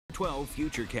12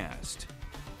 Futurecast.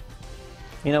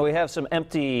 You know, we have some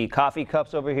empty coffee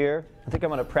cups over here. I think I'm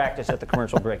going to practice at the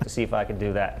commercial break to see if I can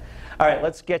do that. All right,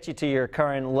 let's get you to your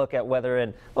current look at weather.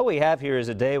 And what we have here is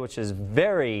a day which is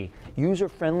very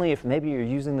user-friendly if maybe you're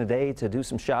using the day to do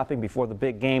some shopping before the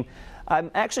big game.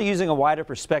 I'm actually using a wider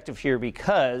perspective here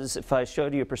because if I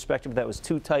showed you a perspective that was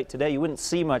too tight today, you wouldn't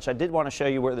see much. I did want to show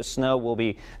you where the snow will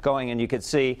be going, and you could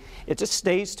see it just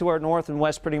stays to our north and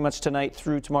west pretty much tonight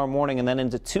through tomorrow morning, and then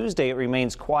into Tuesday it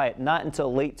remains quiet, not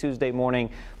until late Tuesday morning,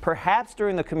 perhaps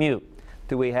during the commute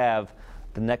do we have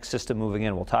the next system moving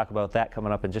in. We'll talk about that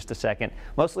coming up in just a second.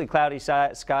 Mostly cloudy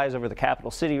skies over the capital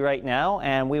city right now,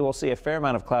 and we will see a fair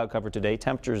amount of cloud cover today.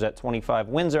 Temperatures at 25.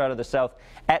 Winds are out of the south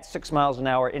at 6 miles an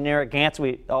hour. In Narragansett,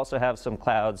 we also have some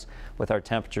clouds with our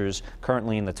temperatures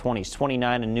currently in the 20s.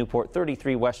 29 in Newport,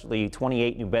 33 westerly,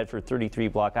 28 New Bedford, 33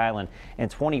 Block Island,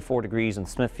 and 24 degrees in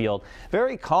Smithfield.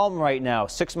 Very calm right now.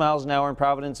 6 miles an hour in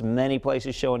Providence. Many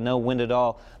places showing no wind at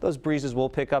all. Those breezes will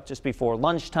pick up just before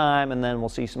lunchtime, and then we'll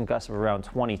see some gusts of around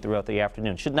 20 throughout the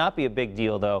afternoon. Should not be a big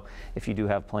deal, though, if you do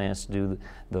have plans to do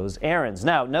those errands.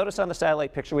 Now, notice on the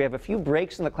satellite picture we have a few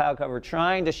breaks in the cloud cover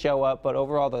trying to show up, but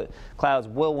overall the clouds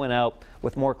will win out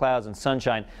with more clouds and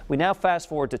sunshine. We now fast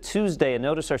forward to Tuesday and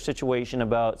notice our situation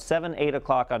about 7, 8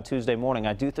 o'clock on Tuesday morning.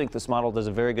 I do think this model does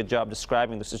a very good job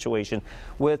describing the situation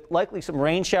with likely some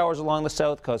rain showers along the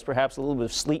south coast, perhaps a little bit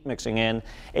of sleet mixing in,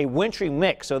 a wintry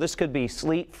mix. So this could be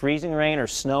sleet, freezing rain, or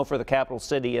snow for the capital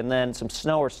city, and then some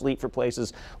snow or sleet for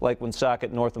places like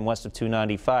Woonsocket north and west of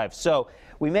 295. So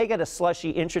we may get a slushy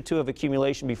inch or two of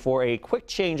accumulation before a quick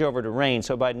change over to rain.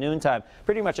 So by noontime,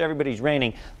 pretty much everybody's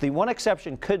raining. The one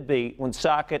exception could be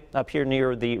Woonsocket up here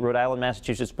near the Rhode Island,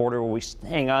 Massachusetts border, where we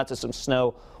hang on to some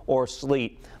snow or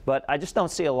sleet. But I just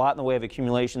don't see a lot in the way of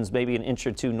accumulations, maybe an inch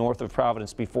or two north of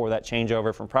Providence before that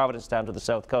changeover from Providence down to the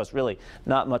south coast. Really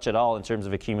not much at all in terms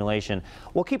of accumulation.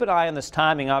 We'll keep an eye on this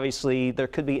timing. Obviously, there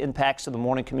could be impacts to the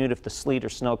morning commute if the sleet or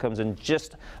snow comes in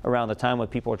just around the time when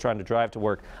people are trying to drive to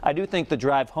work. I do think the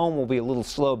drive home will be a little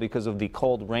slow because of the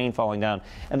cold rain falling down.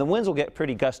 And the winds will get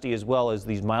pretty gusty as well as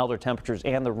these milder temperatures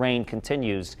and the rain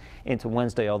continues into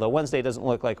Wednesday. Although Wednesday doesn't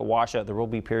look like a washout, there will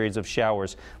be periods of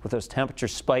showers with those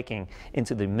temperatures spiking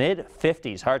into the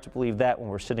mid-50s. Hard to believe that when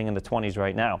we're sitting in the 20s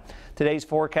right now. Today's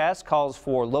forecast calls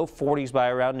for low 40s by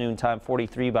around noontime,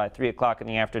 43 by 3 o'clock in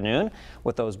the afternoon,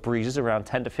 with those breezes around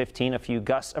 10 to 15, a few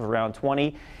gusts of around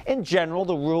 20. In general,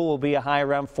 the rule will be a high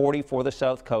around 40 for the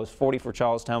south coast, 40 for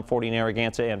Charlestown, 40 in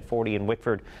Narragansett, and 40 in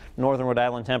Wickford. Northern Rhode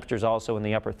Island temperatures also in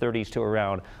the upper 30s to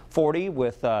around 40,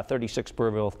 with 36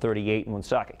 Burville, 38 in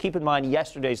Woonsocket. Keep in mind,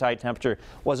 yesterday's high temperature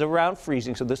was around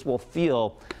freezing, so this will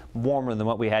feel warmer than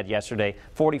what we had yesterday.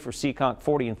 40 for Seekonk,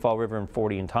 40 in Fall River, and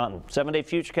 40 in Taunton. 7-day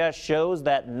Futurecast shows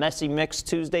that messy mix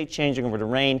Tuesday changing over to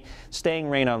rain, staying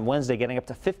rain on Wednesday, getting up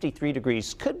to 53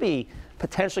 degrees. Could be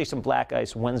potentially some black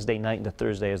ice Wednesday night into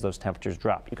Thursday as those temperatures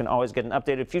drop. You can always get an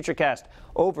updated Futurecast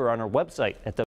over on our website at